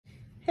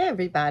Hey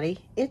everybody,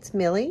 it's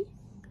Millie.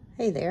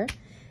 Hey there.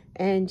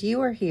 And you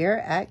are here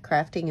at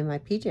Crafting in My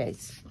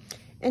PJs.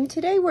 And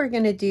today we're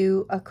going to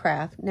do a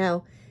craft.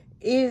 Now,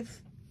 if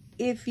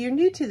you're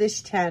new to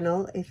this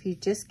channel, if you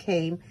just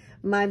came,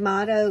 my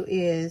motto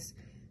is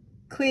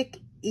quick,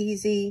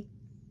 easy,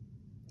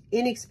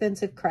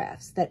 inexpensive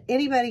crafts that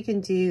anybody can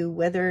do,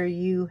 whether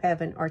you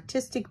have an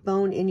artistic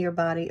bone in your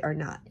body or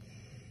not.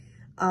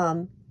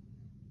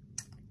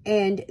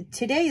 And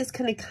today is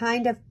going to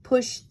kind of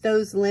push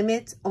those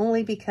limits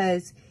only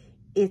because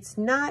it's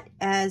not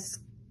as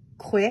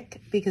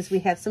quick because we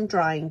have some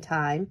drying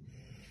time.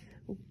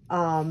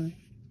 And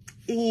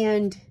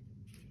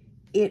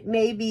it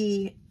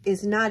maybe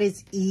is not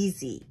as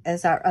easy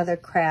as our other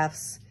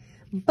crafts,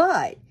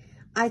 but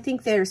I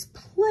think there's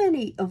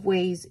plenty of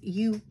ways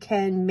you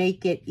can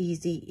make it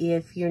easy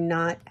if you're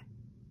not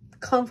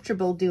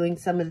comfortable doing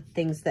some of the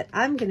things that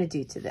I'm going to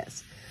do to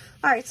this.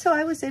 All right, so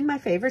I was in my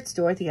favorite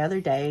store the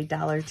other day,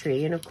 Dollar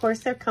Tree, and of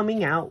course they're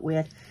coming out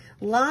with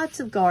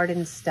lots of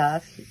garden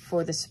stuff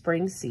for the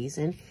spring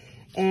season.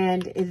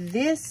 And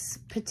this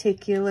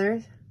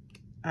particular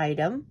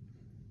item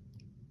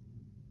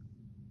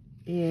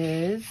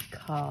is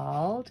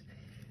called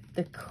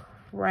the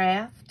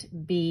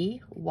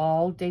Bumblebee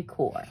Wall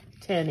Decor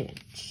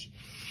 10-inch.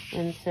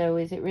 And so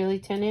is it really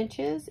 10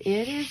 inches?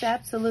 It is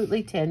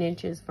absolutely 10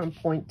 inches from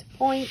point to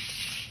point.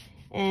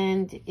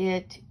 And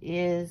it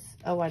is,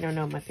 oh, I don't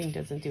know, my thing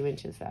doesn't do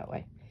inches that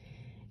way.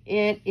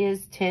 It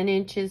is 10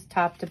 inches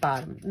top to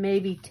bottom,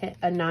 maybe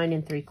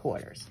 9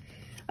 3/4.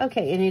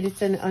 Okay, and it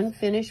is an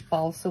unfinished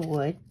balsa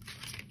wood.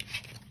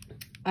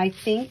 I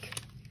think,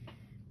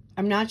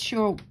 I'm not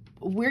sure,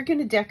 we're going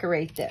to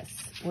decorate this.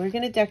 We're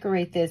going to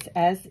decorate this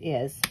as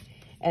is.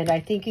 And I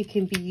think it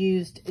can be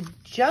used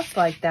just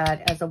like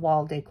that as a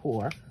wall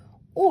decor.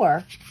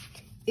 Or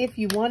if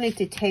you wanted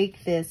to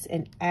take this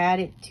and add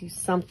it to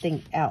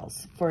something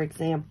else, for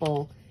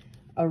example,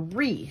 a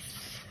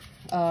wreath,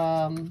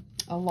 a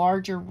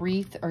larger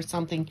wreath or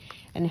something,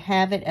 and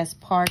have it as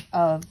part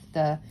of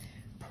the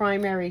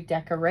primary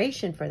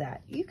decoration for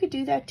that, you could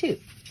do that too.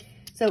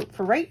 So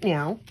for right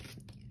now,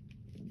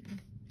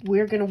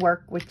 we're going to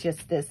work with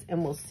just this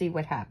and we'll see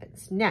what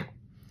happens. Now,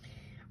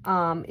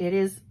 it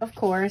is, of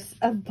course,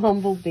 a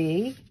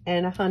bumblebee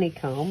and a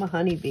honeycomb, a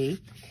honeybee.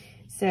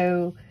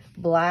 So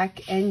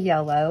black and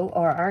yellow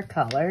are our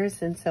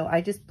colors. And so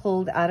I just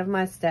pulled out of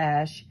my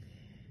stash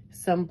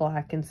some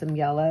black and some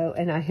yellow.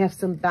 And I have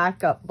some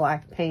backup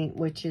black paint,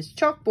 which is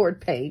chalkboard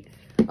paint.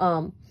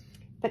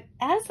 But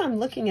as I'm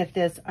looking at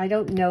this, I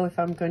don't know if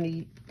I'm going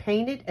to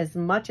paint it as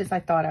much as I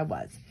thought I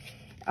was.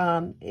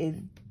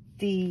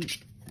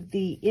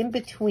 The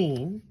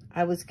in-between,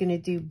 I was going to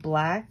do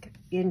black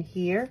in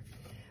here.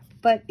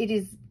 But it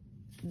is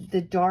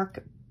the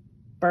dark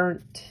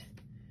burnt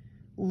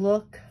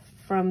look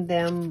from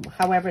them,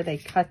 however they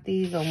cut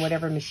these on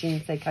whatever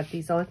machines they cut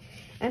these on.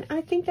 And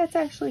I think that's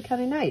actually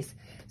kind of nice.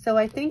 So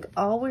I think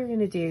all we're going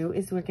to do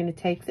is we're going to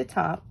take the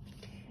top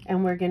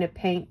and we're going to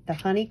paint the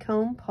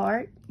honeycomb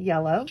part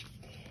yellow.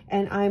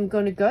 And I'm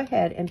going to go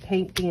ahead and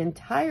paint the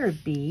entire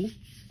bee,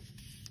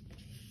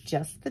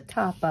 just the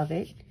top of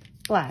it,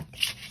 black.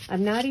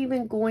 I'm not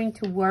even going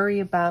to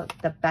worry about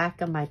the back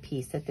of my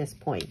piece at this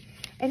point.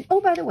 And oh,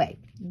 by the way,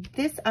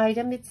 this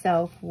item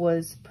itself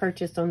was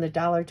purchased on the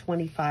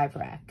 $1.25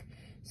 rack.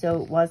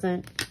 So it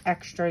wasn't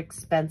extra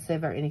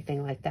expensive or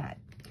anything like that.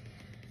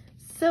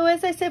 So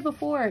as I said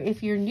before,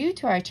 if you're new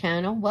to our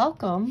channel,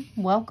 welcome,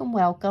 welcome,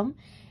 welcome.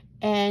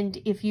 And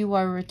if you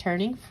are a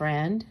returning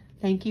friend,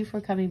 thank you for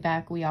coming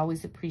back. We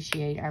always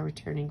appreciate our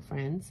returning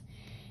friends.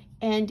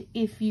 And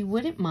if you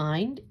wouldn't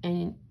mind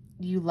and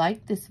you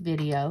like this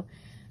video,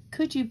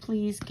 could you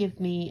please give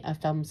me a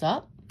thumbs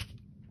up?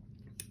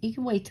 You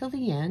can wait till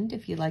the end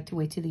if you'd like to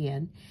wait till the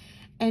end.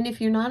 And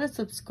if you're not a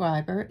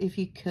subscriber, if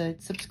you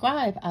could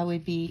subscribe, I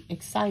would be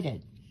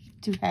excited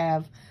to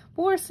have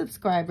more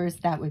subscribers.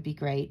 That would be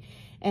great.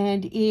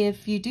 And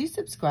if you do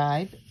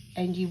subscribe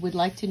and you would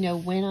like to know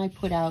when I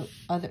put out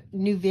other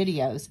new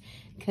videos,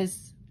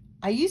 because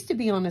I used to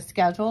be on a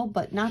schedule,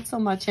 but not so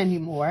much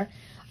anymore,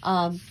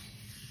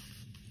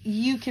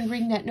 you can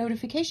ring that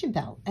notification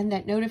bell, and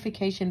that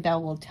notification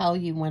bell will tell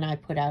you when I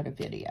put out a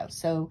video.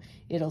 So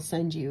it'll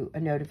send you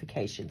a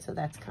notification. So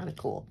that's kind of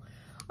cool.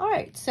 All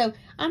right, so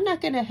I'm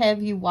not going to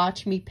have you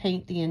watch me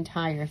paint the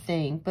entire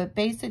thing, but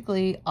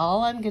basically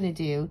all I'm going to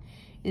do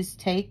is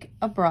take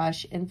a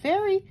brush and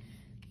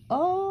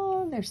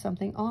oh, there's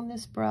something on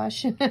this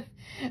brush,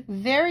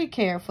 very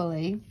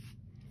carefully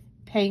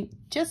paint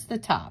just the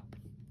top.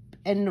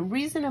 And the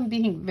reason I'm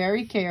being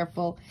very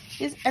careful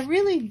is I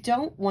really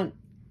don't want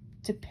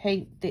to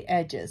paint the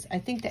edges. I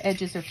think the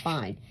edges are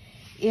fine.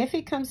 If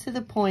it comes to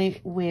the point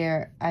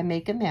where I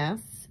make a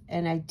mess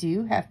and I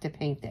do have to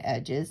paint the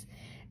edges,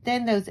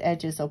 then those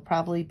edges will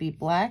probably be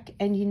black.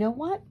 And you know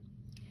what?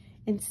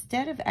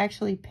 Instead of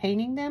actually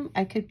painting them,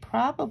 I could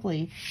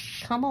probably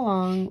come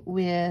along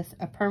with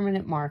a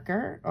permanent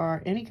marker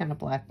or any kind of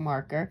black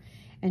marker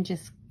and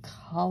just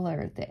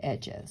color the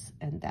edges.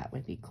 And that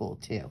would be cool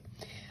too.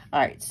 All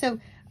right, so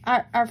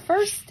Our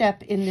first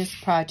step in this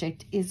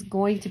project is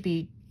going to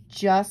be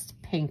just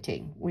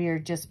painting. We are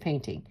just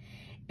painting.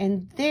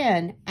 And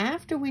then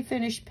after we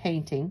finish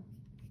painting,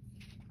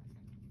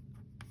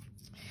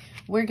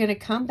 we're going to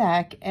come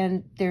back,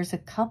 and there's a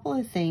couple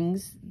of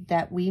things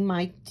that we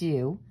might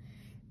do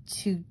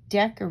to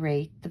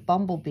decorate the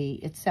Bumblebee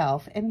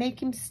itself and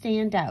make him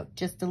stand out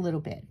just a little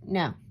bit.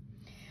 Now,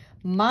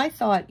 my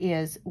thought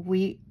is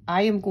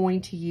I am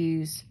going to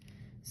use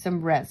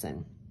some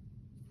resin.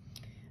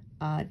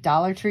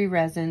 Dollar Tree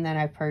resin that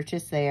I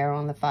purchased there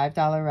on the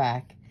 $5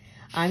 rack.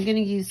 I'm going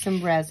to use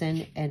some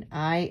resin, and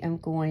I am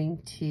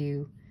going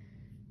to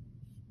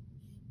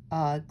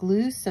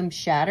glue some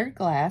shattered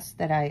glass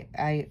that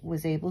I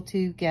was able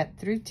to get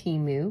through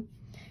Temu.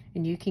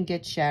 And you can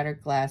get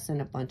shattered glass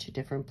in a bunch of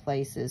different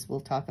places.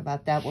 We'll talk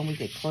about that when we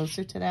get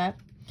closer to that.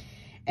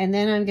 And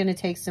then I'm going to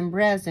take some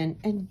resin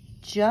and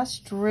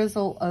just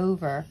drizzle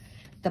over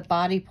the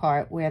body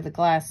part where the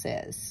glass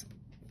is,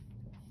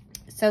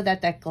 so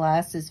that that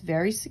glass is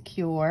very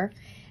secure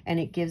and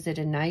it gives it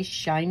a nice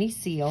shiny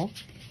seal,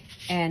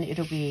 and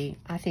it'll be,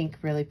 I think,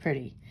 really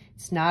pretty.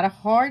 It's not a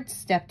hard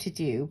step to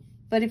do,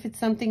 but if it's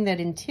something that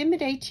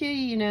intimidates you,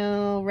 you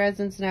know,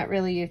 resin's not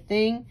really your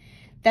thing,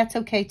 that's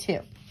okay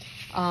too.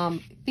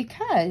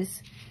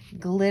 Because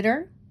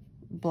glitter,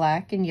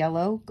 black and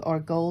yellow or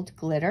gold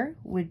glitter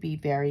would be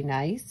very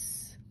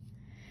nice.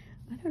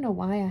 I don't know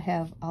why I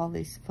have all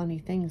these funny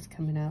things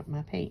coming out in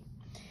my paint.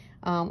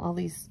 All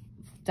these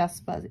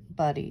dust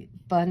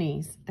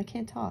bunnies. I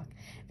can't talk.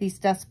 These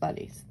dust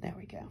bunnies. There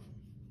we go.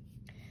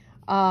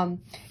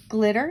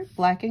 Glitter,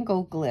 black and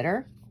gold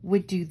glitter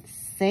would do the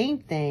same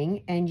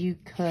thing, and you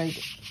could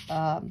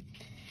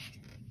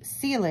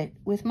seal it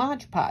with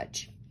Mod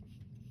Podge.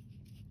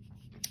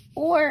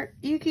 Or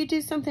you could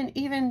do something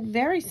even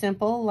very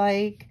simple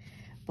like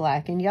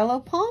black and yellow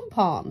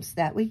pom-poms.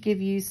 That would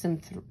give you some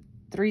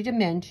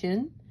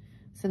dimension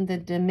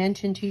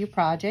to your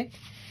project,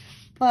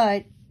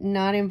 but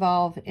not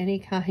involve any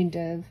kind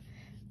of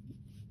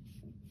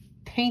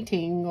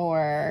painting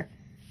or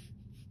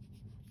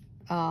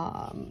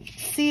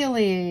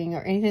sealing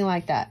or anything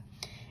like that.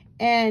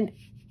 And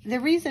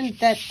the reason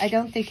that I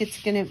don't think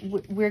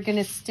we're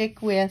gonna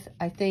stick with,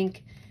 I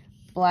think,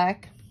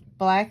 black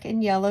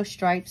and yellow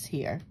stripes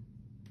here.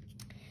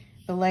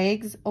 The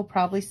legs will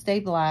probably stay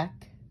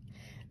black.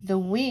 The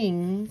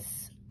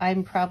wings,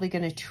 I'm probably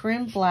going to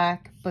trim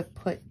black, but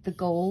put the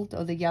gold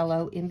or the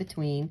yellow in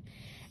between.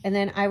 And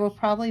then I will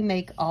probably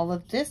make all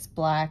of this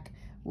black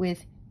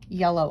with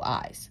yellow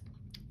eyes.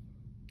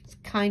 It's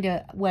kind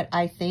of what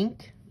I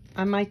think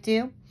I might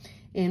do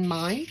in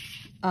mine.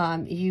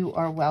 You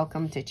are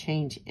welcome to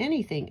change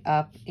anything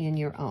up in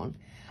your own.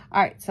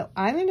 All right, so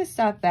I'm going to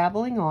stop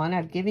babbling on.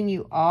 I've given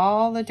you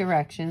all the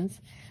directions.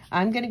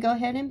 I'm going to go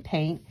ahead and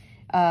paint.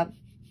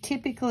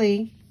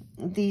 Typically,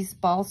 these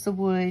balsa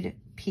wood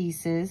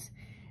pieces,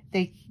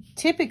 they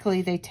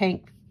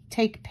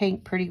take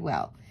paint pretty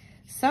well.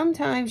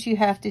 Sometimes you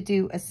have to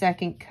do a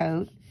second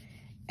coat,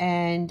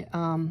 and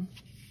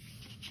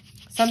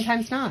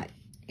sometimes not.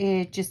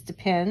 It just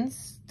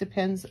depends.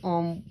 Depends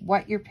on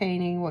what you're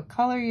painting, what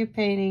color you're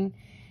painting,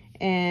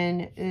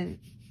 and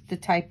the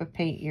type of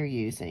paint you're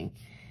using.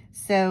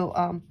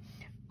 So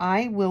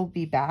I will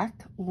be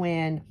back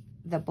when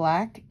the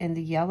black and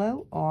the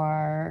yellow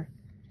are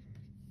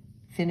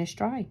finished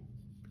drying.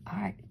 All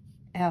right,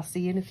 I'll see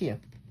you in a few.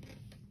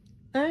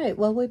 All right,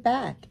 well, we're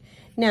back.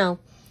 Now,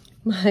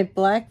 my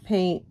black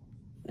paint,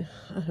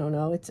 I don't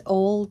know, it's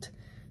old.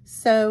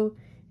 So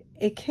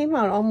it came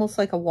out almost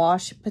like a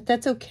wash, but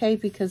that's okay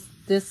because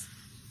this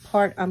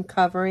part I'm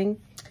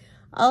covering.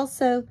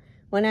 Also,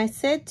 when I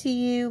said to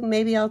you,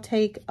 maybe I'll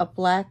take a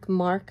black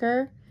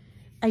marker,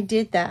 I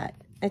did that.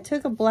 I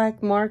took a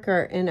black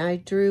marker and I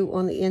drew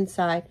on the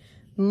inside.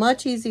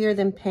 Much easier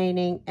than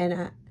painting,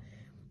 and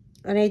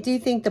I do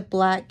think the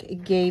black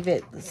gave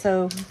it,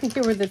 so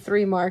here were the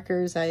 3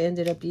 markers I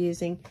ended up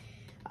using.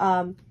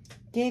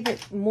 Gave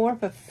it more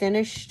of a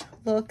finished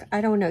look.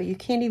 I don't know. You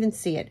can't even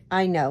see it.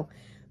 I know.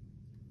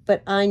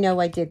 But I know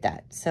I did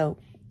that. So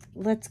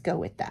let's go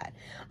with that.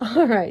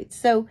 All right.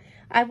 So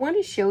I want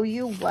to show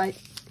you what...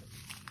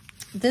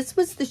 This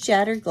was the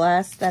shattered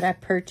glass that I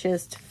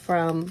purchased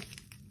from...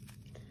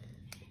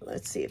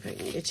 Let's see if I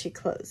can get you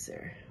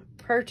closer.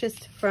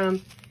 Purchased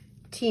from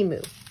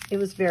Temu. It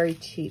was very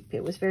cheap.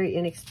 It was very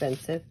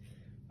inexpensive.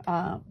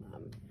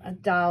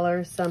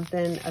 $1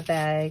 something a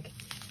bag.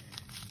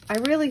 I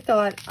really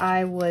thought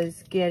I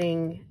was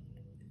getting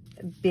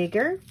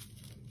bigger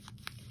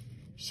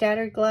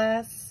shattered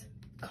glass,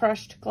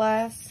 crushed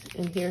glass,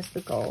 and here's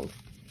the gold.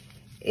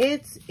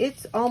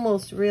 It's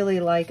almost really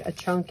like a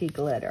chunky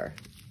glitter.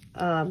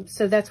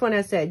 So that's when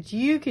I said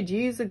you could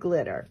use a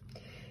glitter.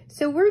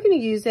 So we're going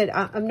to use it.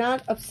 I'm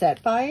not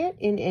upset by it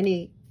in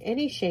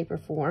any shape or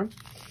form,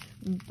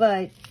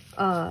 but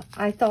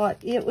I thought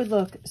it would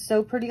look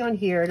so pretty on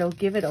here. It'll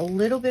give it a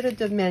little bit of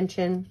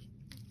dimension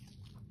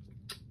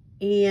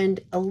and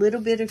a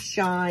little bit of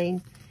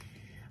shine.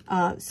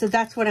 So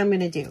that's what I'm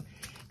going to do.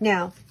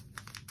 Now,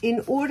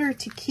 in order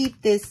to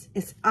keep this,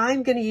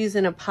 I'm going to use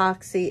an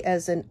epoxy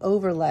as an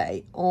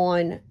overlay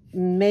on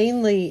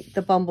mainly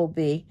the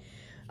Bumblebee.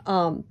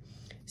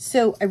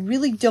 So I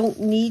really don't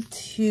need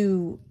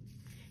to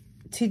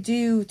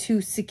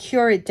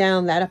secure it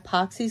down. That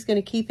epoxy is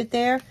going to keep it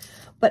there.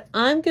 But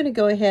I'm going to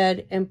go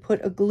ahead and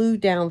put a glue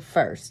down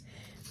first.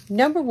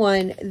 Number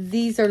one,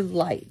 these are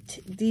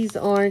light. These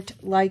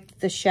aren't like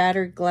the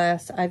shattered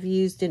glass I've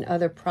used in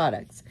other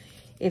products.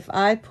 If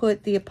I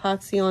put the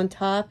epoxy on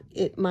top,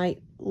 it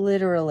might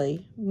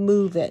literally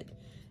move it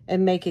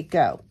and make it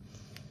go.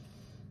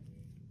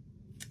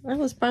 That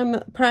was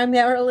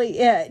primarily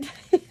it.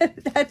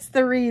 That's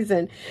the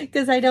reason,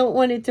 because I don't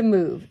want it to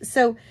move.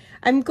 So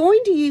I'm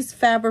going to use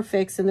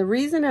Fabrifix, and the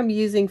reason I'm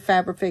using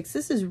Fabrifix,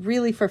 this is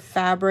really for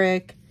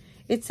fabric.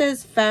 It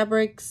says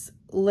fabrics,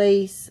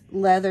 lace,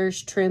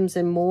 leathers, trims,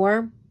 and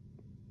more.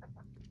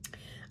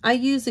 I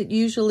use it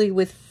usually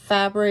with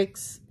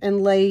fabrics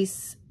and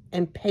lace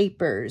and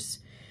papers,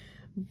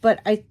 but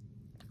I'm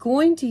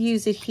going to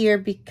use it here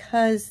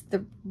because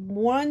the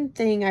one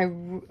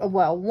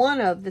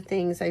of the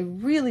things I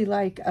really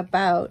like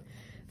about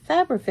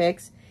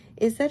Fabrifix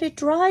is that it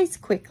dries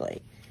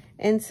quickly.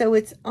 And so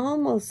it's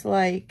almost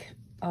like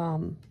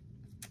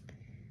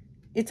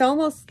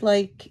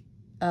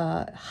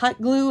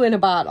hot glue in a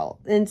bottle.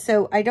 And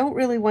so I don't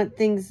really want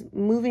things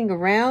moving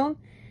around.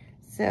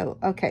 So,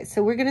 okay,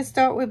 so we're going to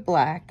start with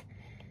black.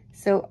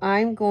 So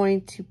I'm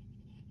going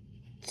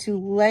to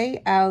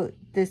lay out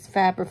this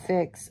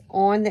Fabrifix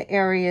on the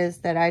areas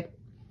that I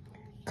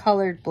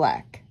colored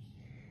black.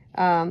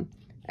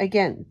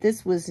 Again,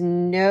 this was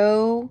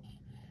no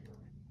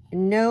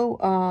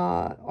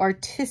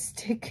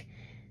artistic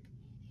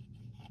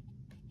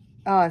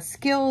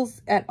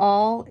skills at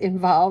all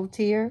involved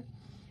here.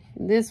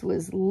 This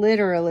was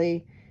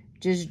literally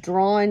just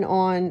drawing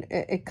on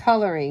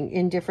coloring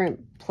in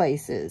different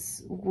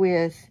places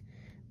with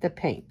the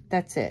paint.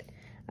 That's it.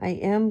 I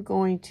am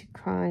going to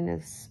kind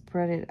of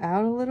spread it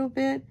out a little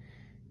bit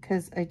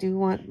because I do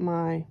want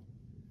my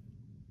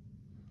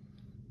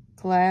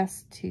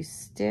glass to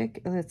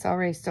stick. And it's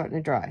already starting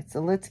to dry.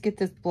 So let's get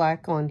this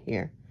black on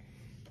here.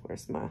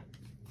 Where's my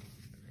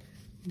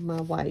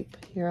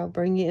wipe? Here, I'll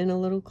bring you in a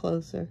little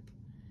closer.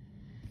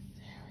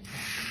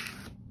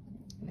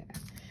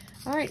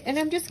 All right, and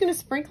I'm just going to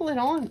sprinkle it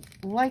on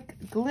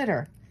like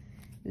glitter.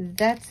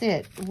 That's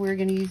it. We're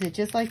going to use it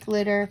just like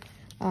glitter.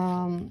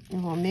 Well,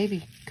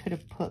 maybe could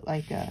have put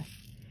like a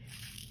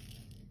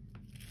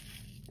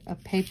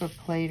paper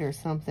plate or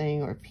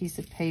something, or a piece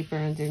of paper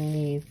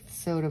underneath,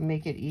 so to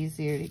make it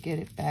easier to get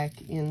it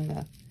back in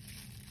the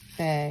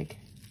bag.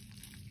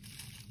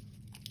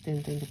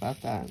 Didn't think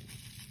about that.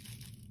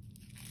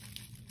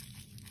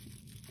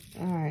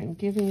 All right, I'm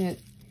giving it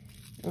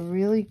a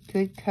really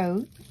good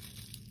coat.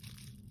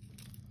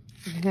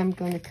 And I'm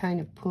going to kind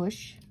of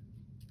push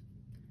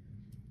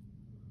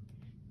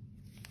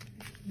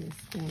this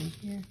down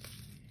here.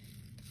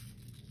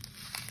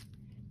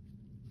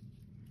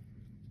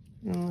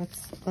 And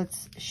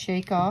let's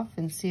shake off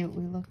and see what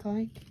we look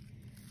like.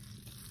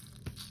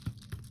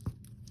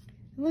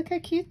 Look how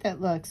cute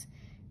that looks.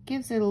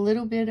 Gives it a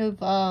little bit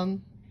of,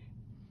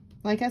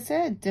 like I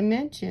said,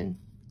 dimension.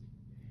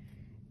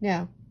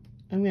 Now,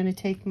 I'm going to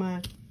take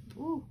my,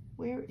 ooh,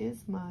 where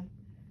is my...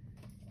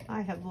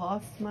 I have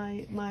lost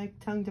my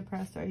tongue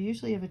depressor. I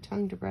usually have a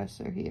tongue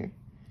depressor here.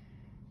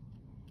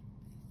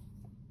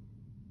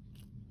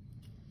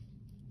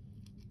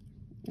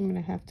 I'm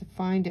going to have to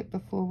find it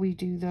before we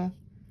do the...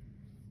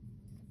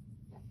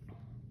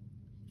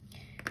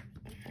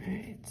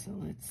 Alright, so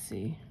let's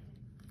see.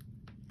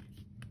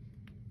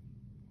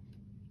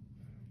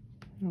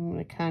 I'm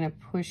going to kind of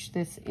push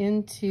this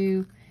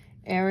into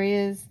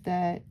areas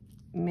that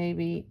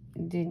maybe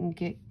didn't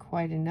get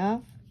quite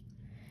enough.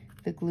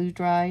 The glue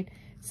dried.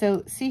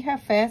 So see how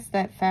fast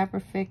that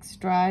Fabrifix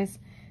dries?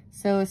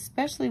 So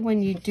especially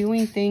when you're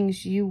doing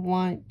things you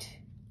want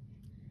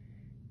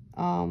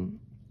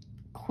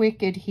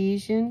quick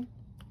adhesion,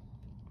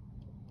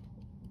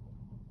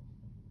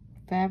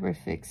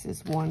 Fabrifix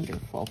is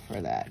wonderful for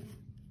that.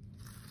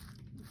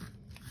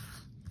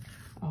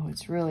 Oh,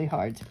 it's really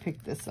hard to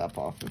pick this up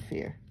off of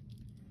here.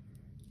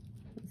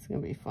 It's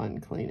going to be fun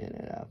cleaning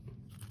it up.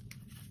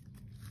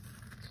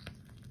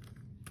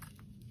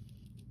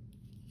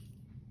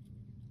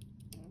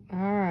 All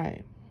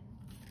right.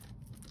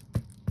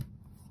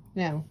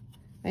 Now,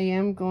 I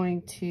am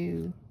going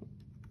to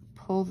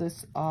pull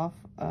this off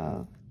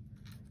of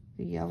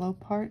the yellow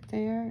part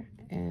there,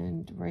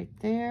 and right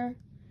there,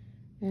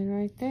 and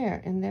right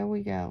there. And there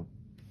we go.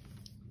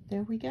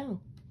 There we go.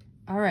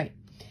 All right.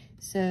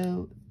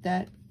 So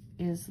that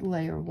is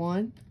layer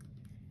one.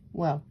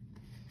 Well,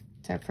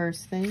 it's our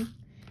first thing.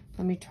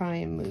 Let me try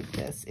and move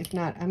this. If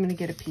not, I'm going to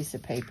get a piece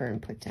of paper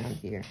and put down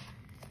here.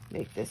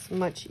 Make this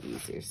much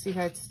easier. See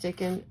how it's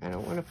sticking? I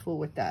don't want to fool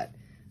with that.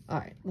 All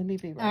right, let me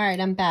be right. All right,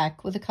 I'm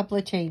back with a couple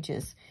of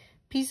changes.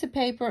 Piece of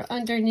paper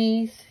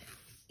underneath,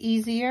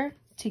 easier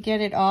to get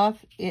it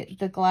off.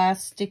 The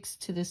glass sticks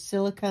to the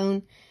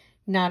silicone,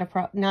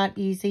 not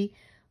easy.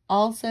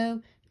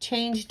 Also,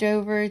 changed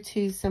over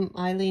to some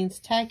Eileen's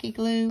Tacky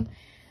Glue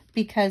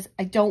because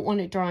I don't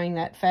want it drying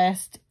that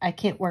fast. I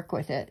can't work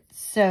with it.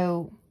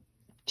 So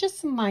just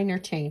some minor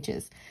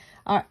changes.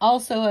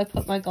 Also, I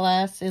put my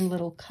glass in a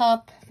little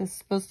cup. This is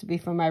supposed to be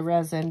for my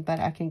resin, but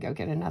I can go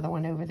get another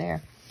one over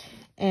there.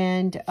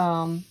 And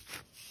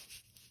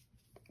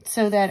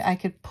so that I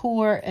could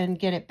pour and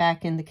get it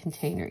back in the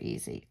container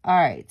easy. All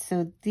right,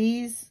 so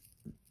these,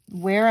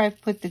 where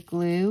I've put the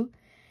glue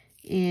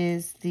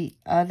is the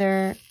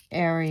other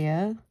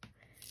area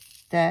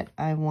that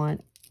I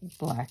want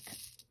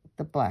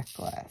the black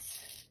glass.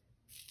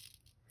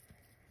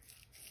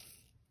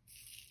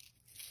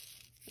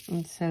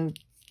 And so,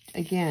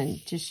 again,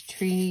 just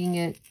treating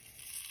it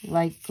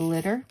like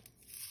glitter.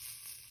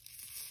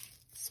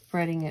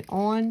 Spreading it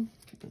on.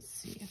 Let's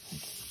see if I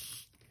can.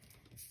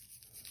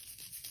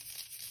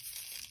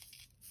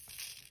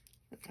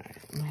 All right,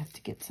 I'm going to have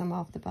to get some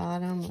off the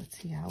bottom. Let's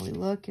see how we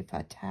look if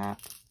I tap.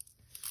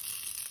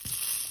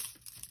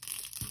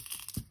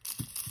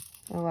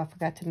 Oh, I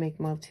forgot to make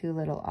my 2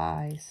 little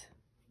eyes.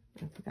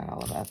 I forgot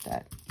all about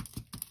that.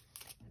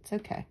 It's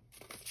okay.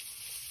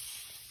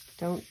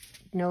 Don't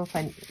know if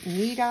I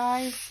need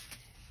eyes,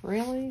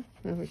 really.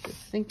 I was just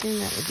thinking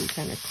that would be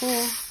kind of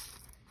cool.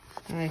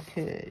 I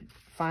could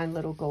find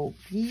little gold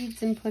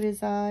beads and put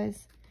his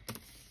eyes.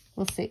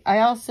 We'll see. I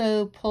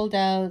also pulled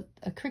out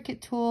a Cricut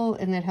tool,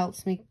 and that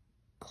helps me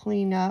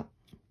clean up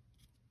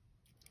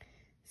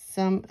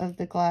some of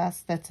the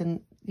glass that's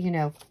in, you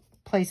know,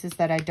 places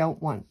that I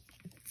don't want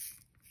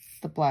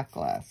the black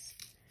glass.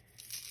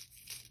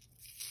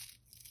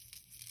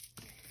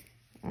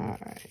 All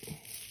right.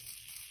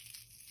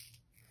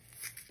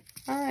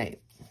 All right.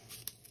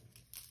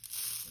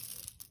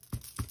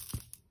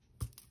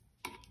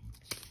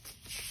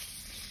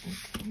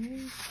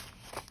 Okay.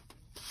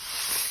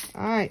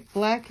 All right,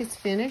 black is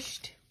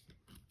finished.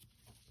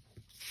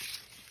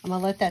 I'm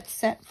gonna let that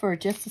set for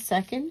just a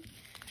second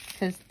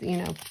because, you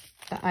know,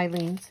 the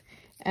Eileen's.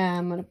 And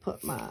I'm gonna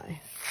put my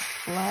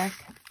black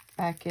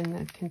back in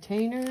the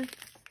container.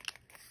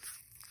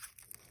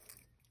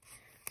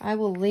 I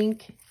will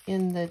link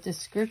in the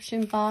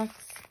description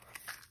box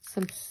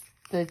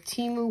the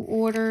Temu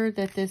order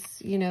that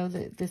this, you know,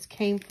 that this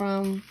came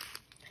from.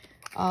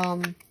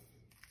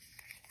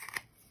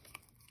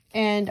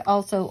 And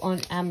also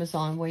on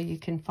Amazon where you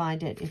can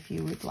find it if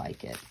you would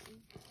like it.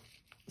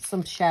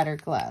 Some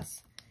shattered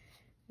glass.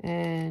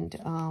 And,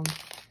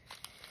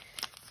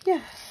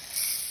 yeah.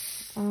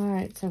 All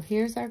right, so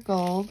here's our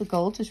gold. The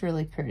gold is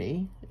really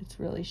pretty. It's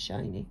really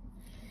shiny.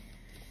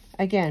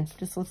 Again,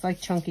 this looks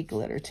like chunky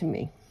glitter to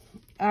me.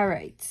 All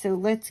right, so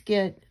let's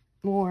get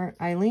more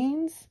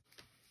Eileen's.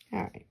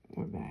 All right,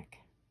 we're back.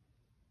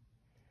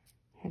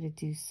 Had to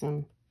do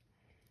some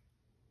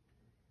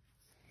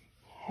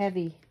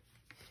heavy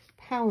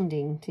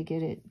pounding to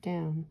get it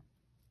down.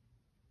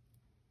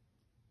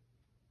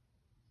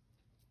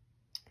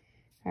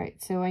 All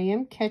right, so I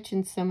am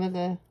catching some of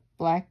the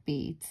black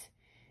beads,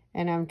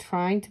 and I'm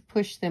trying to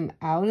push them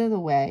out of the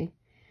way.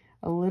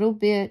 A little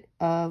bit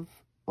of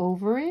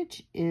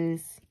overage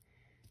is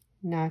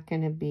not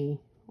going to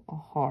be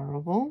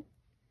horrible.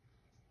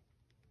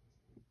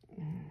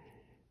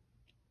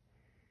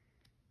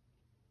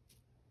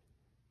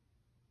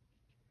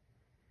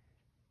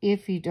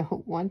 If you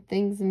don't want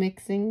things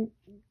mixing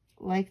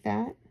like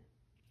that,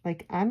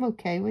 like I'm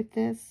okay with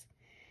this.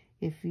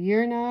 If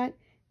you're not,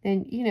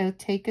 then, you know,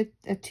 take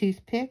a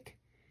toothpick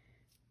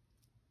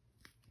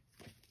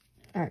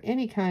or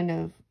any kind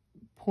of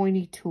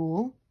pointy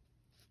tool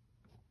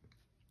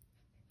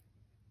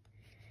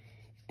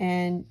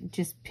and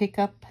just pick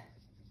up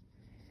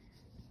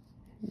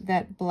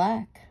that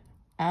black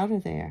out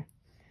of there,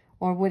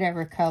 or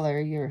whatever color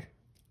you're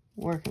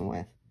working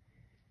with.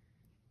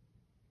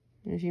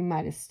 As you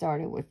might have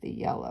started with the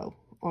yellow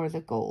or the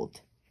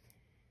gold.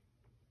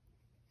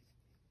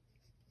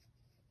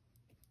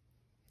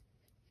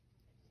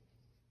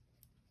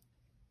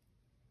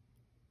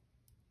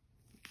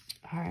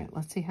 All right,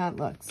 let's see how it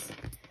looks.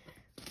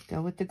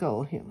 Go with the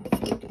gold here. Let's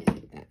go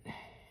like that.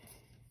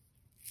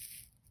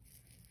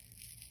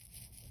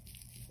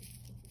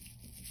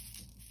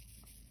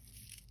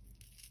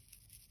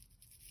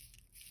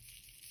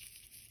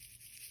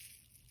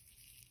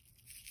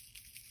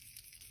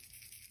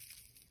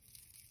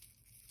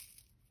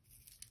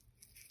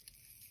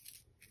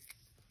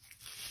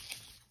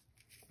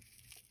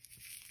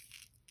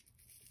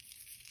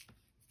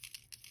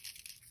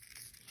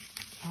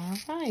 All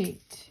right.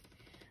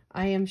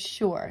 I am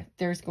sure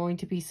there's going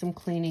to be some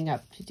cleaning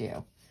up to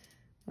do,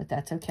 but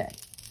that's okay.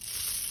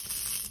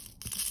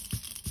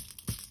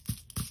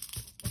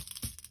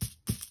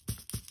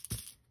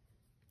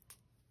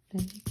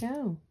 There you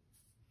go.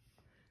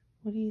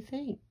 What do you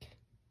think?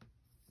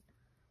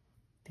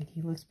 I think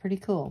he looks pretty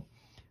cool.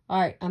 All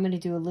right, I'm going to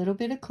do a little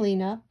bit of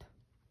cleanup,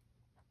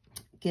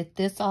 get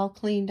this all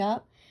cleaned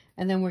up,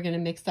 and then we're going to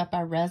mix up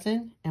our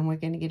resin, and we're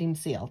going to get him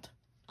sealed.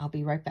 I'll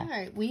be right back. All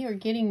right, we are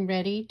getting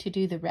ready to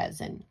do the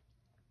resin.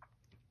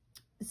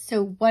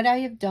 So what I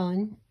have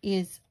done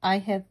is I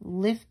have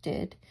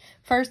lifted,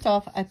 first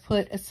off, I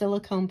put a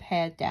silicone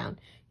pad down.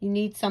 You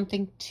need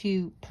something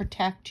to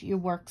protect your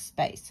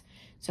workspace.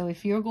 So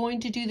if you're going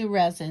to do the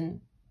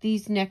resin,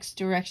 these next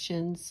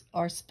directions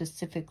are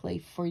specifically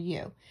for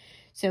you.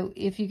 So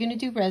if you're going to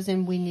do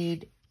resin, we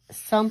need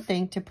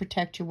something to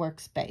protect your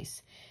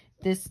workspace.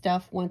 This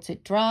stuff, once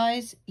it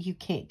dries, you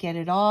can't get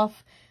it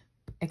off,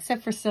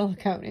 except for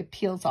silicone. It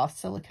peels off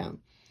silicone.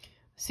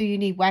 So you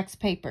need wax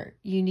paper,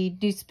 you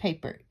need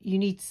newspaper, you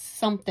need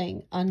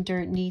something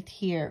underneath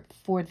here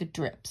for the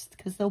drips,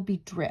 because there'll be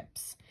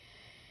drips.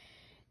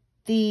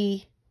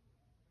 The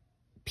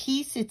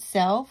piece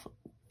itself,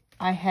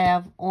 I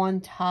have on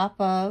top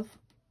of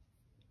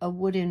a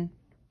wooden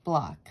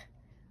block.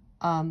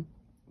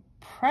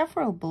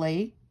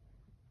 Preferably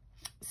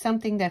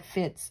something that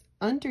fits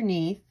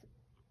underneath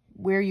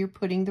where you're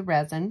putting the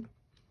resin,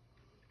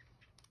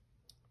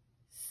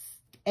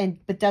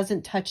 but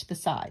doesn't touch the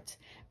sides,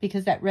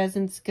 because that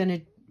resin's going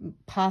to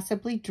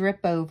possibly drip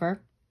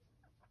over,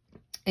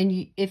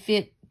 and if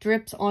it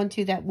drips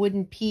onto that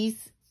wooden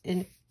piece,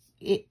 and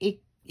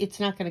it's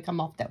not going to come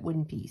off that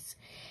wooden piece,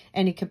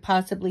 and it could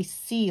possibly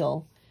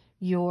seal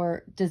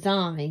your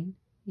design,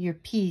 your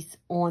piece,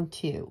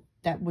 onto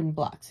that wooden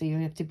block. So you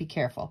have to be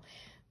careful.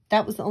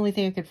 That was the only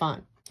thing I could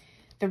find.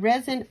 The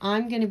resin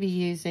I'm going to be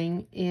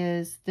using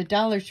is the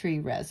Dollar Tree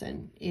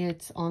resin.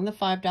 It's on the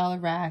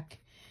 $5 rack.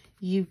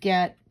 You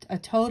get a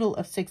total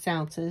of 6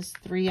 ounces,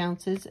 3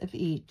 ounces of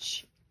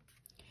each.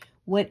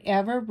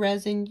 Whatever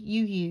resin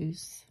you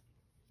use,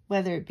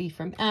 whether it be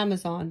from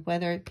Amazon,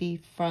 whether it be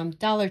from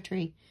Dollar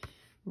Tree,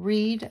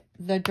 read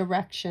the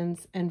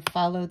directions and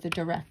follow the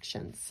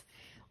directions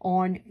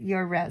on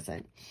your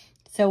resin.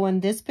 So on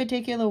this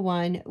particular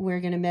one,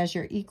 we're going to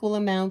measure equal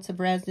amounts of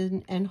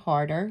resin and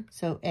harder,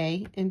 so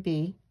A and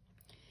B.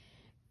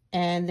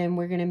 And then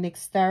we're going to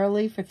mix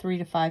thoroughly for 3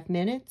 to 5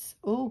 minutes.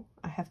 Oh,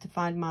 I have to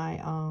find my,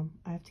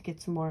 I have to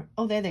get some more.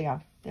 Oh, there they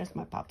are. There's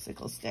my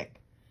popsicle stick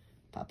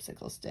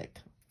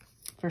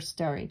for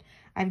stirring.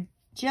 I've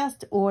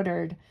just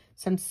ordered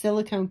some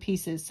silicone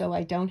pieces so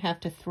I don't have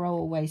to throw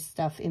away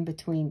stuff in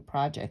between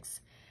projects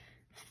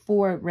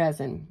for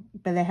resin,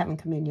 but they haven't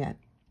come in yet.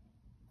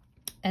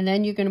 And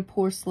then you're going to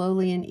pour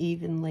slowly and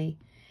evenly.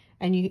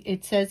 And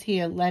it says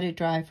here, let it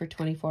dry for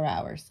 24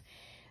 hours.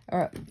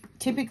 Or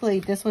typically,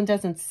 this one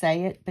doesn't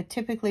say it, but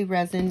typically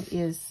resin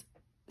is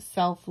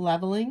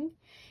self-leveling,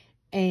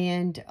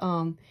 and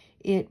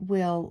it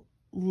will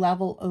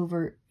level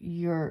over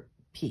your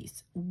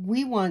piece.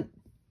 We want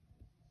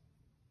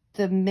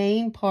the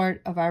main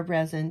part of our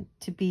resin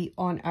to be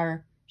on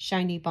our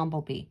shiny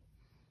Bumblebee.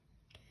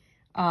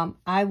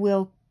 I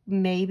will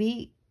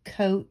maybe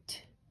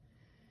coat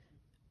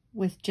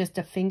with just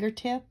a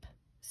fingertip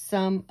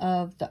some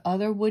of the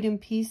other wooden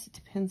piece. It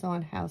depends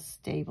on how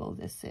stable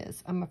this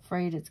is. I'm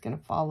afraid it's going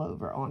to fall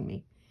over on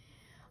me.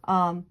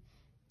 I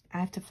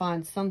have to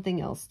find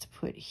something else to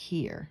put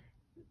here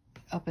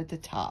up at the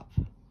top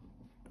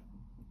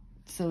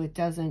so it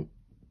doesn't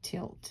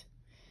tilt.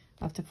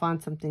 I have to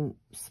find something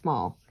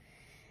small.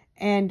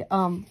 And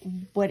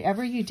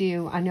whatever you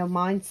do, I know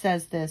mine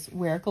says this,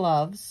 wear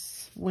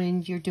gloves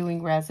when you're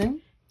doing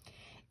resin,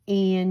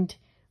 and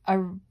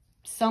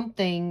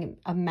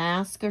a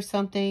mask or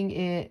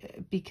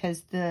something,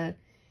 because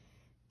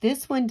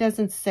this one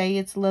doesn't say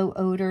it's low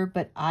odor,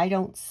 but I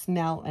don't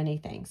smell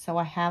anything. So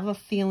I have a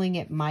feeling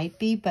it might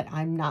be, but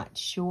I'm not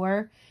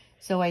sure.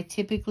 So I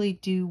typically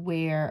do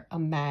wear a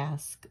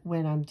mask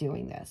when I'm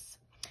doing this.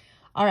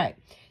 All right.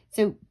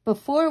 So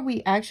before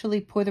we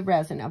actually pour the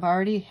resin, I've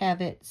already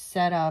have it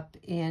set up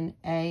in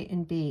A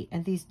and B.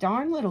 And these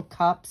darn little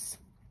cups,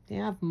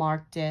 yeah, I've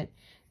marked it.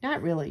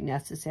 Not really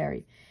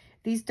necessary.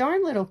 These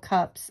darn little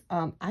cups,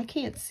 I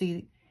can't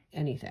see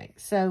anything.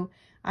 So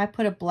I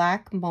put a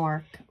black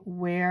mark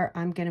where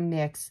I'm going to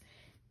mix.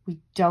 We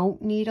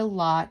don't need a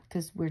lot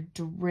because we're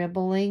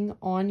dribbling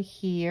on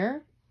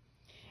here.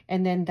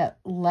 And then the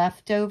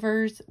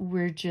leftovers,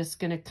 we're just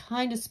going to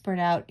kind of spread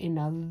out in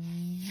a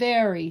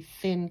very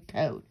thin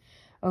coat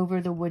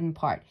over the wooden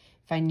part.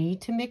 If I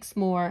need to mix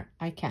more,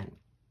 I can.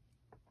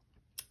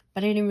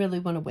 But I didn't really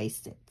want to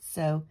waste it.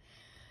 So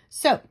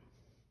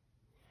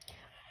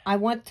I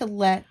want to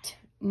let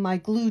my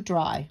glue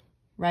dry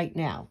right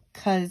now,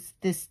 because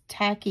this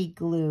tacky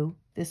glue,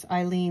 this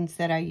Eileen's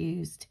that I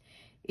used,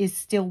 is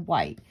still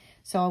white.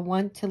 So I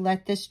want to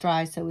let this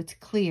dry so it's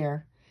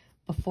clear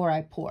before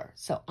I pour.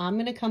 So I'm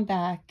going to come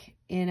back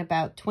in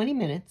about 20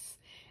 minutes,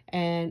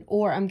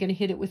 or I'm going to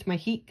hit it with my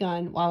heat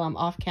gun while I'm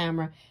off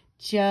camera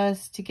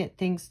just to get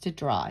things to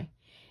dry.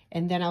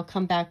 And then I'll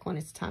come back when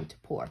it's time to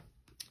pour.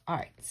 All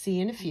right, see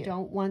you in a few. You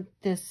don't want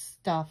this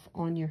stuff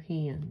on your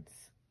hands.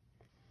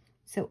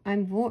 So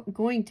I'm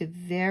going to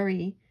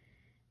very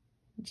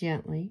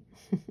gently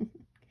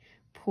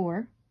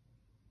pour.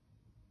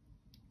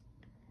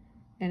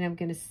 And I'm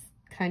going to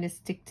kind of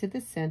stick to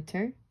the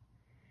center.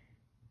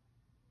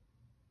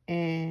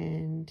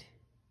 And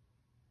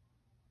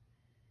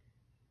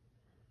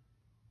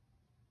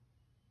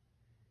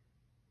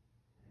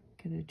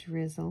I'm going to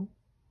drizzle.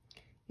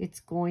 it's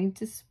going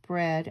to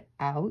spread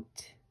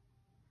out.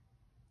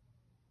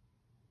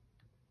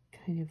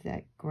 Kind of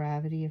that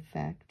gravity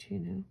effect, you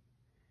know.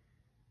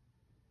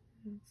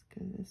 Let's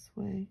go this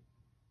way.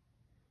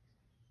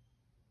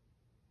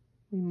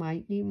 We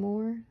might need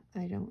more.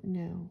 I don't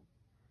know.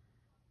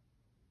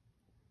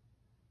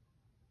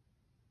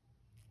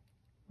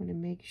 I want to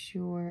make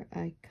sure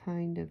I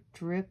kind of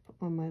drip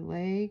on my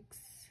legs.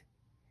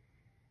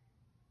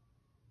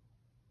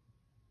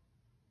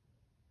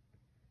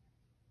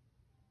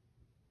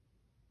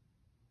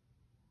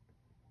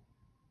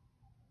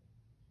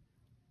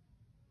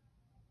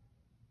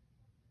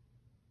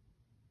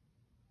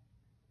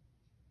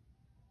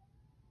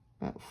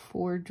 About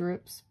 4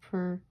 drips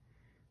per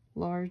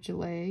large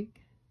leg.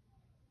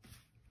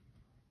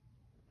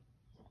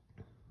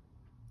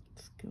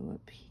 Let's go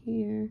up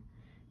here,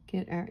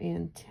 get our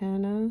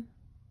antenna.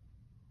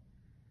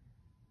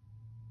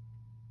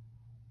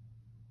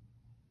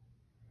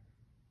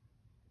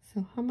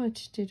 So how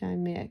much did I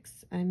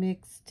mix? I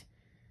mixed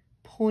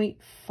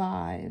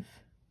 0.5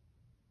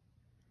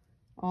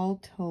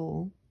 all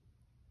told.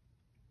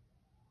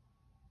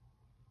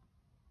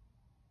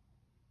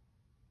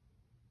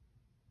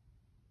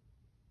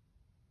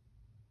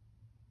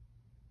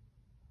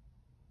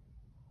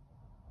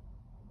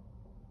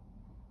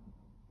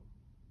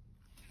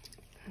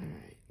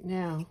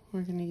 Now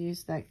we're going to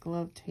use that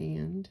gloved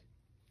hand,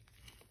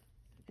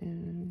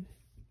 and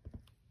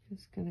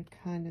just going to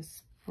kind of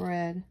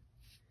spread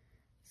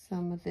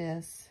some of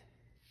this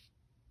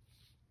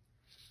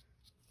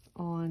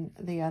on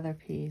the other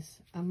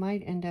piece. I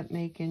might end up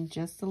making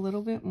just a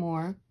little bit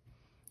more,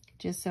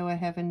 just so I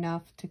have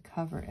enough to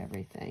cover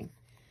everything.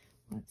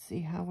 Let's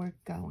see how we're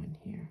going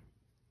here.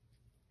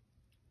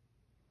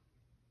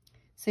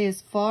 See,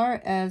 as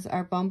far as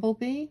our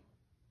bumblebee,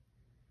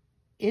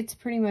 it's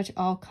pretty much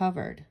all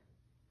covered.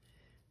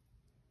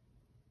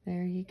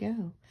 There you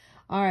go.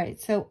 All right,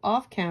 so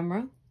off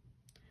camera,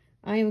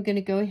 I am going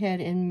to go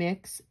ahead and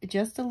mix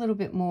just a little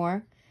bit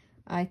more.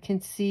 I can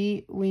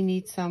see we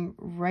need some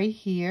right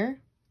here.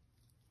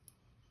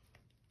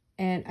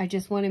 And I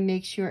just want to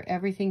make sure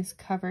everything's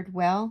covered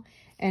well.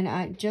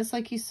 And just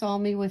like you saw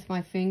me with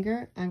my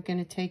finger, I'm going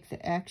to take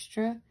the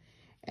extra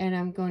and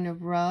I'm going to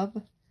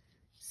rub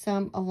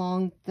some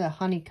along the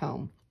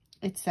honeycomb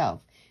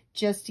itself,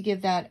 just to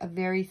give that a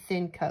very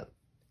thin coat.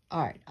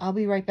 All right, I'll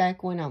be right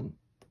back when I'm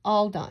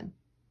all done.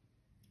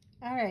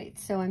 All right,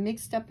 so I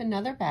mixed up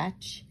another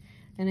batch,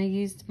 and I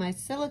used my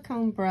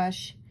silicone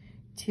brush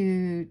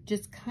to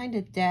just kind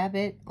of dab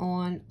it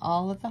on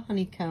all of the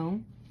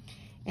honeycomb.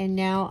 And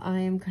now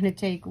I am going to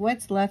take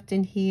what's left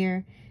in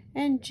here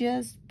and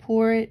just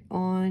pour it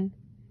on,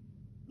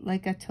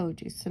 like I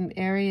told you, some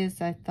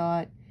areas I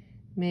thought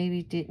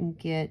maybe didn't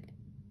get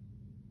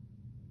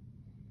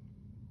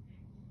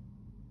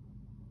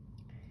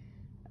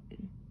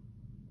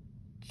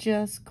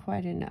just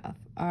quite enough.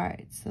 All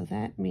right, so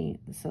that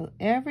means, so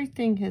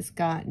everything has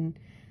gotten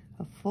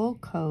a full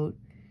coat.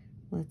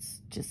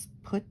 Let's just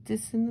put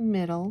this in the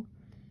middle.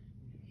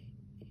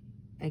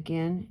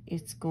 Again,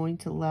 it's going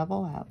to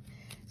level out.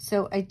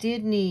 So I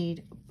did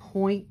need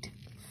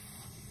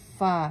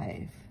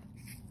 0.5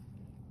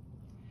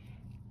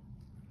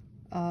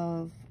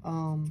 of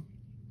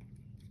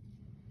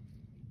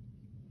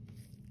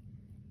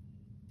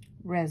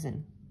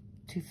resin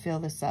to fill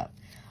this up.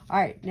 All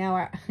right,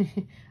 now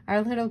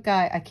our little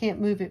guy, I can't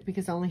move it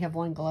because I only have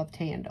one gloved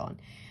hand on.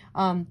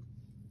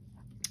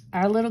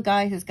 Our little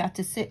guy has got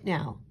to sit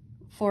now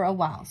for a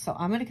while. So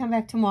I'm going to come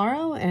back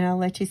tomorrow and I'll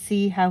let you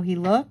see how he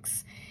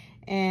looks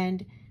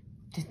and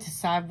to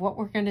decide what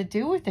we're going to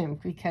do with him,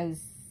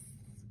 because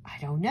I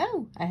don't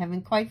know. I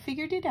haven't quite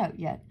figured it out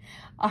yet.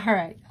 All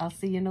right, I'll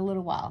see you in a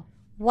little while.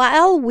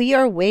 While we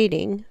are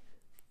waiting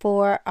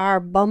for our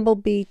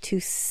bumblebee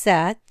to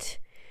set,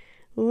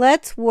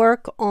 let's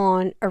work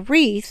on a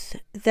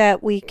wreath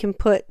that we can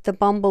put the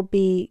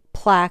bumblebee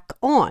plaque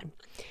on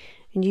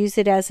and use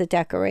it as a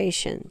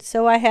decoration.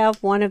 So I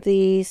have one of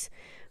these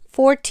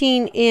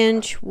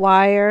 14-inch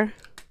wire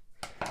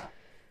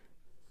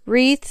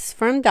wreaths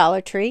from Dollar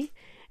Tree.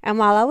 And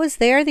while I was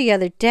there the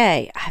other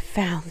day, I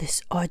found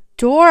this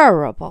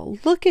adorable,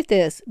 look at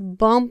this,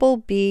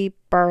 bumblebee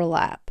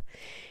burlap.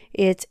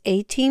 It's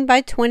 18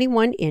 by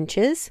 21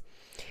 inches.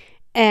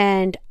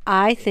 And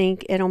I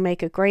think it'll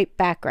make a great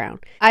background.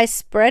 I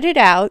spread it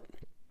out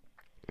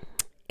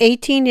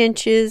 18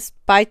 inches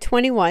by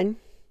 21.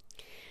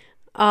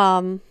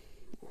 I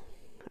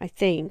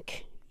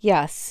think,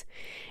 yes.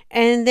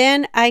 And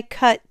then I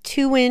cut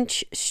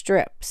 2-inch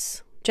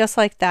strips, just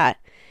like that.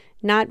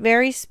 Not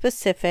very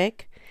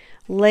specific.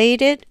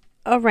 Laid it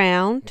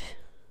around.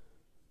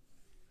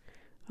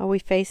 Are we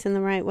facing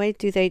the right way?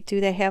 Do they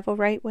have a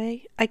right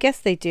way? I guess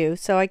they do.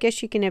 So I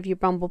guess you can have your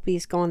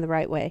bumblebees going the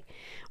right way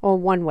or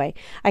one way.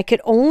 I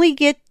could only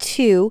get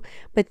 2,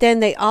 but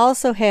then they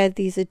also had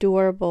these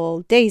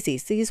adorable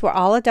daisies. These were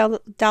all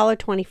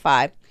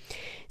 $1.25.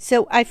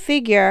 So I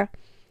figure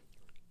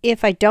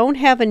if I don't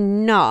have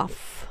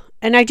enough,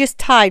 and I just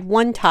tied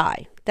one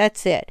tie,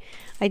 that's it.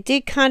 I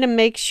did kind of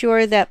make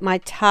sure that my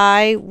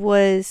tie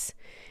was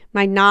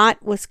my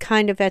knot was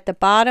kind of at the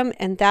bottom,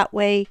 and that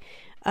way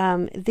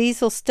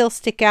these will still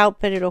stick out,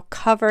 but it'll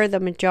cover the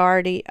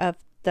majority of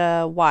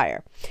the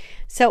wire.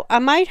 So I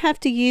might have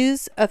to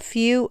use a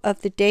few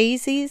of the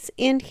daisies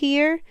in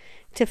here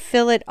to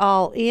fill it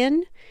all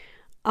in.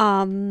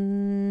 Or,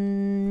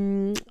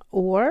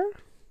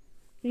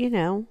 you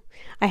know,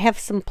 I have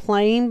some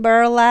plain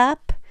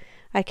burlap.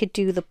 I could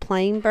do the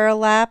plain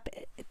burlap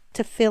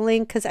to fill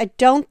in, because I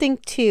don't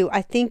think 2.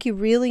 I think you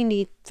really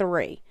need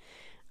 3.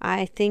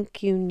 I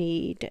think you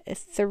need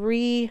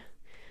 3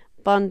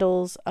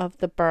 bundles of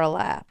the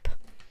burlap,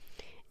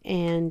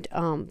 and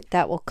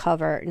that will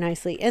cover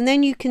nicely. And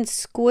then you can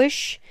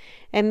squish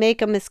and make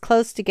them as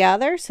close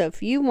together. So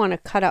if you want to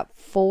cut up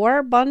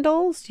 4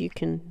 bundles, you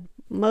can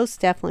most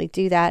definitely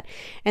do that.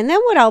 And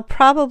then what I'll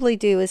probably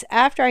do is,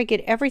 after I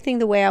get everything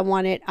the way I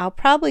want it, I'll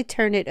probably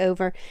turn it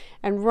over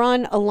and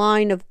run a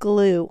line of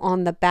glue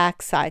on the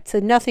back side, so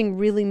nothing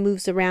really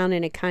moves around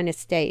and it kind of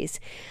stays.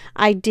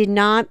 I did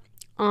not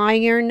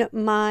iron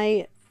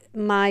my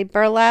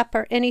burlap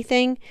or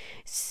anything,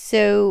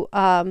 so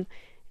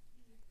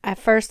at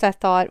first I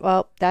thought,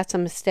 well, that's a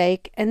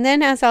mistake, and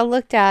then as I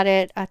looked at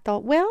it, I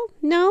thought, well,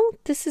 no,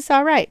 this is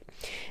all right.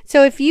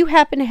 So if you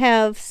happen to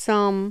have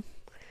some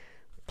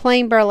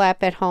plain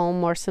burlap at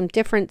home or some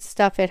different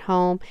stuff at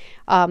home,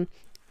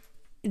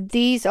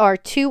 these are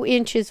 2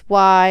 inches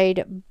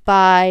wide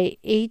by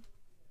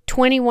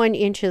 21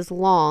 inches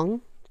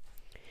long.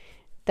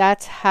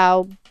 That's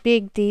how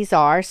big these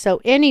are. So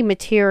any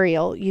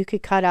material you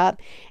could cut up.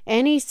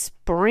 Any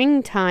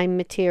springtime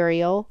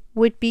material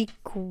would be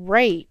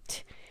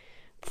great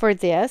for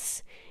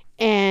this,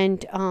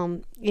 and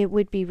it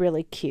would be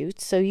really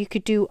cute. So you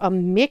could do a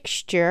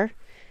mixture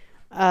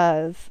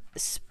of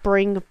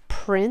spring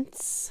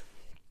prints.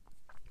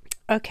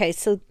 Okay,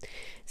 so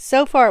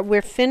far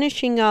we're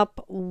finishing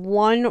up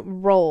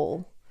 1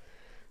 roll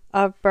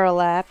of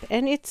burlap,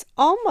 and it's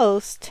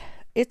almost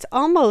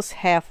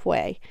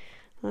halfway.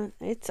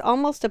 It's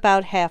almost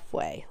about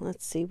halfway.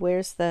 Let's see,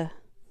 where's the,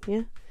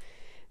 yeah.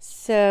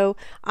 So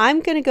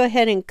I'm going to go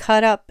ahead and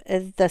cut up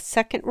the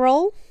second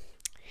roll,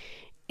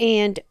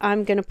 and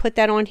I'm going to put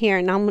that on here,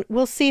 and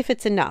we'll see if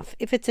it's enough.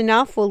 If it's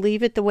enough, we'll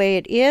leave it the way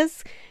it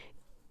is,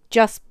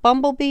 just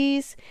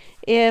bumblebees.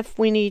 If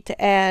we need to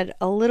add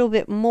a little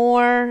bit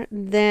more,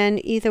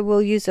 then either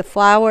we'll use the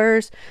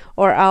flowers,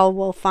 or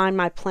we'll find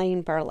my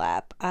plain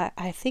burlap.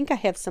 I think I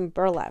have some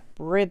burlap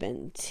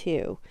ribbon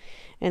too,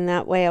 and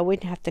that way I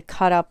wouldn't have to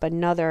cut up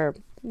another,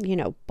 you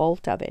know,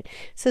 bolt of it.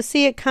 So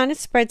see, it kind of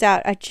spreads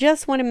out. I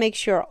just want to make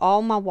sure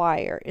all my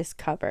wire is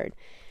covered.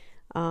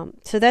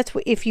 So that's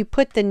what, if you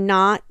put the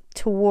knot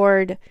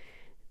toward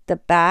the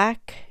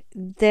back,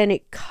 then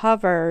it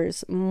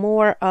covers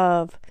more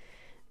of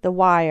the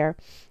wire.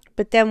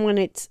 But then when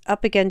it's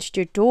up against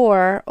your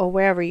door or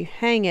wherever you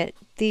hang it,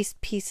 these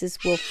pieces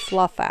will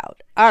fluff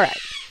out. All right,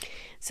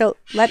 so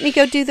let me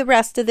go do the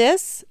rest of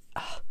this.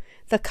 Oh,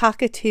 the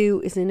cockatoo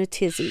is in a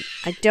tizzy.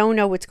 I don't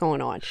know what's going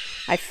on.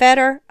 I fed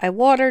her, I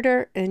watered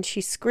her, and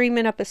she's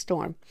screaming up a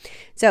storm.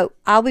 So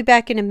I'll be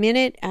back in a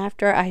minute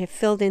after I have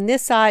filled in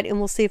this side, and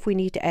we'll see if we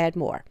need to add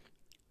more.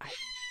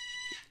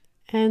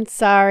 And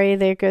sorry,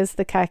 there goes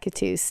the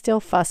cockatoo, still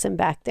fussing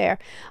back there.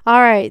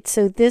 All right,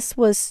 so this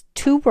was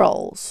 2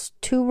 rolls.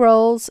 2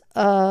 rolls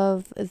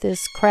of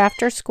this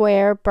Crafter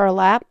Square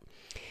burlap,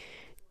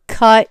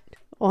 cut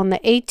on the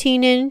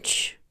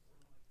 18-inch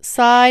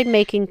side,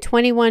 making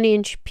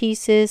 21-inch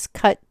pieces,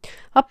 cut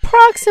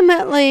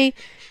approximately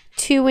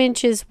 2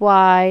 inches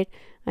wide.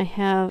 I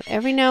have,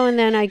 every now and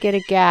then I get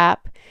a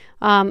gap.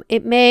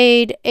 It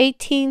made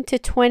 18 to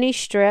 20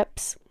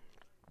 strips,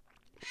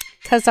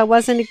 because I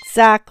wasn't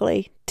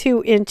exactly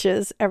 2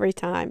 inches every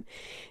time.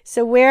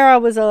 So where I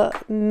was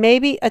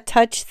maybe a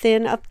touch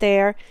thin up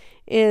there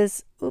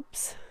is,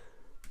 oops,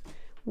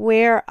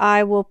 where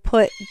I will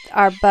put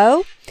our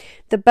bow.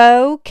 The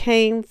bow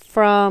came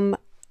from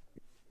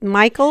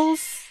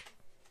Michael's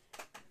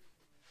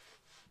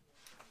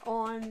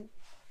on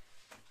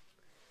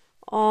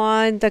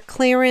the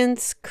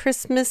clearance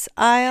Christmas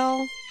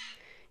aisle.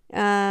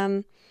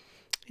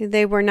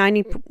 They were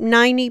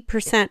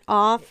 90%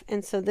 off,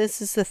 and so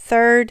this is the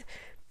 3rd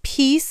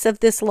piece of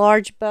this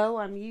large bow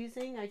I'm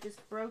using. I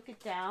just broke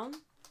it down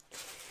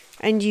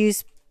and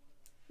used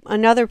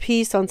another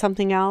piece on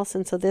something else,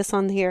 and so this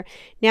on here.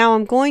 Now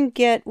I'm going to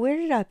get, where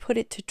did I put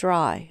it to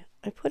dry?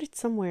 I put it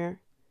somewhere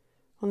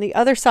on the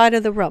other side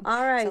of the room.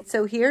 All right,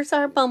 so here's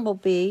our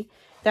bumblebee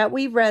that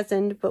we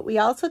resined, but we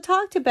also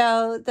talked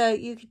about that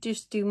you could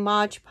just do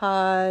Mod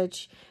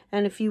Podge.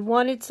 And if you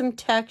wanted some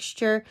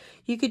texture,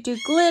 you could do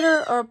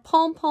glitter or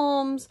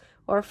pom-poms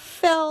or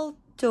felt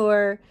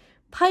or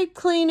pipe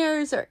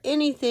cleaners or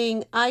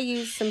anything. I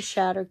use some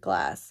shattered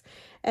glass.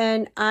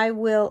 And I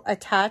will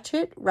attach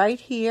it right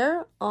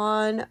here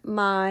on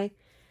my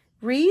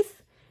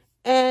wreath.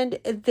 And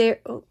there,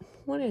 oh,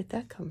 where did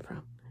that come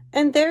from?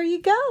 And there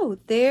you go.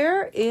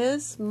 There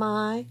is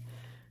my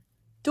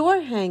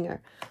door hanger.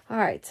 All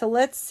right, so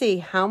let's see.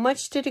 How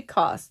much did it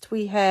cost?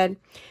 We had,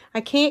 I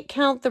can't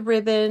count the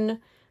ribbon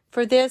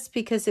for this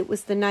because it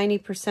was the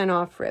 90%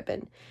 off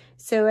ribbon.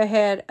 So I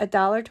had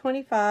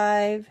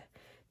 $1.25,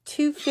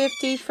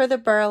 $2.50 for the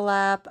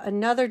burlap,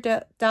 another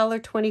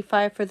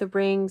 $1.25 for the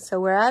ring.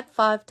 So we're at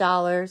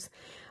 $5.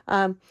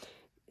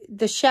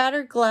 The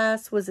shattered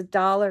glass was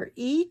 $1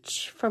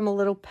 each from a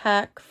little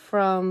pack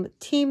from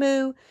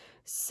Temu.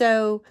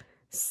 So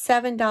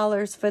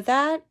 $7 for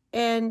that.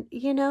 And,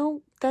 you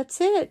know, that's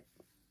it.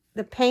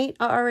 The paint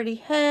I already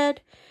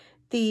had.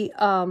 The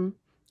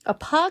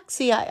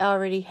epoxy I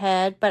already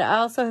had. But I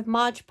also have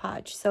Mod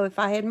Podge. So if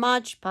I had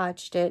Mod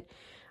Podged it,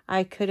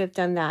 I could have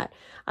done that.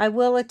 I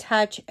will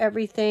attach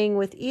everything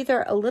with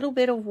either a little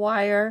bit of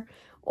wire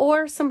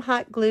or some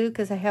hot glue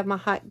because I have my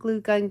hot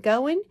glue gun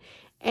going.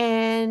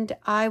 And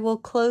I will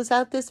close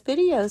out this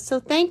video. So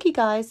thank you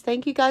guys.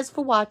 Thank you guys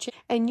for watching.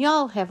 And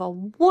y'all have a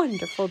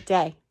wonderful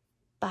day.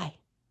 Bye.